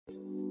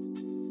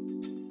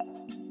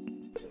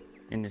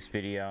In this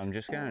video, I'm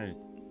just going to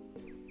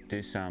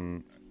do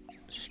some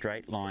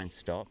straight line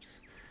stops.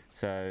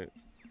 So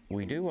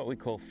we do what we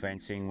call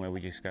fencing, where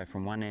we just go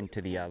from one end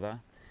to the other,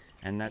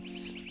 and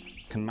that's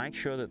to make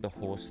sure that the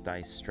horse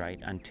stays straight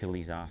until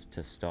he's asked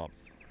to stop.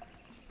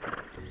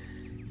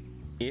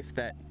 If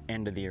that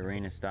end of the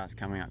arena starts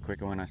coming up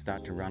quicker when I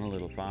start to run a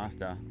little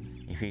faster,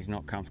 if he's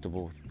not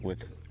comfortable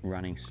with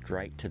running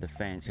straight to the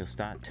fence, he'll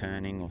start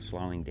turning or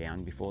slowing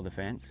down before the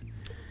fence,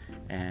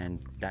 and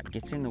that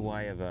gets in the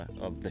way of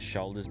the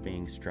shoulders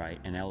being straight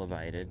and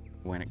elevated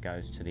when it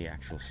goes to the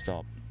actual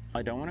stop.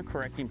 I don't want to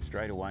correct him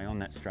straight away on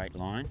that straight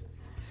line.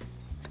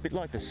 It's a bit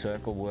like the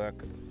circle work.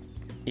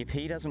 If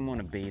he doesn't want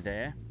to be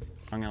there,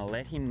 I'm going to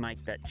let him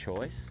make that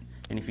choice,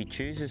 and if he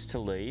chooses to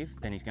leave,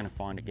 then he's going to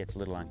find it gets a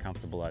little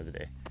uncomfortable over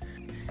there.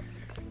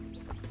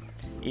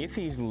 If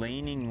he's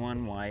leaning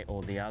one way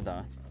or the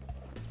other,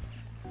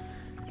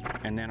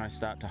 and then I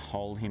start to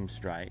hold him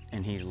straight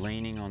and he's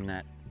leaning on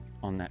that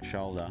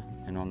shoulder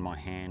and on my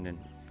hand and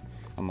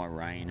on my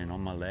rein and on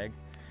my leg,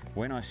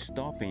 when I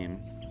stop him,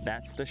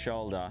 that's the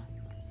shoulder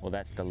or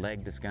that's the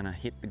leg that's going to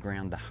hit the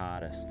ground the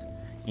hardest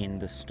in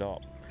the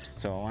stop.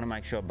 So I want to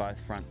make sure both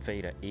front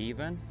feet are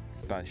even,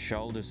 both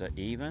shoulders are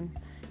even,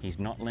 he's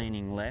not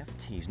leaning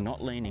left, he's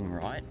not leaning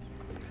right.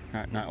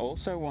 Right, and I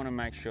also want to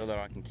make sure that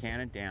I can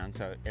count it down,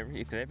 so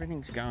if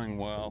everything's going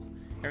well,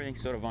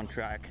 everything's sort of on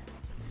track,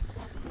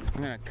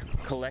 I'm going to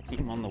collect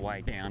him on the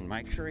way down,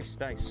 make sure he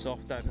stays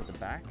soft over the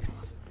back.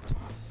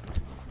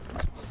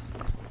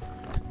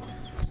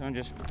 So I'm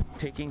just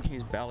picking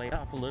his belly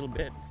up a little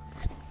bit,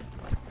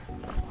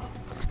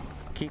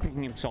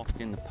 keeping him soft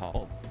in the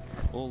pole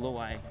all the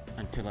way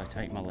until I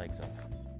take my legs off.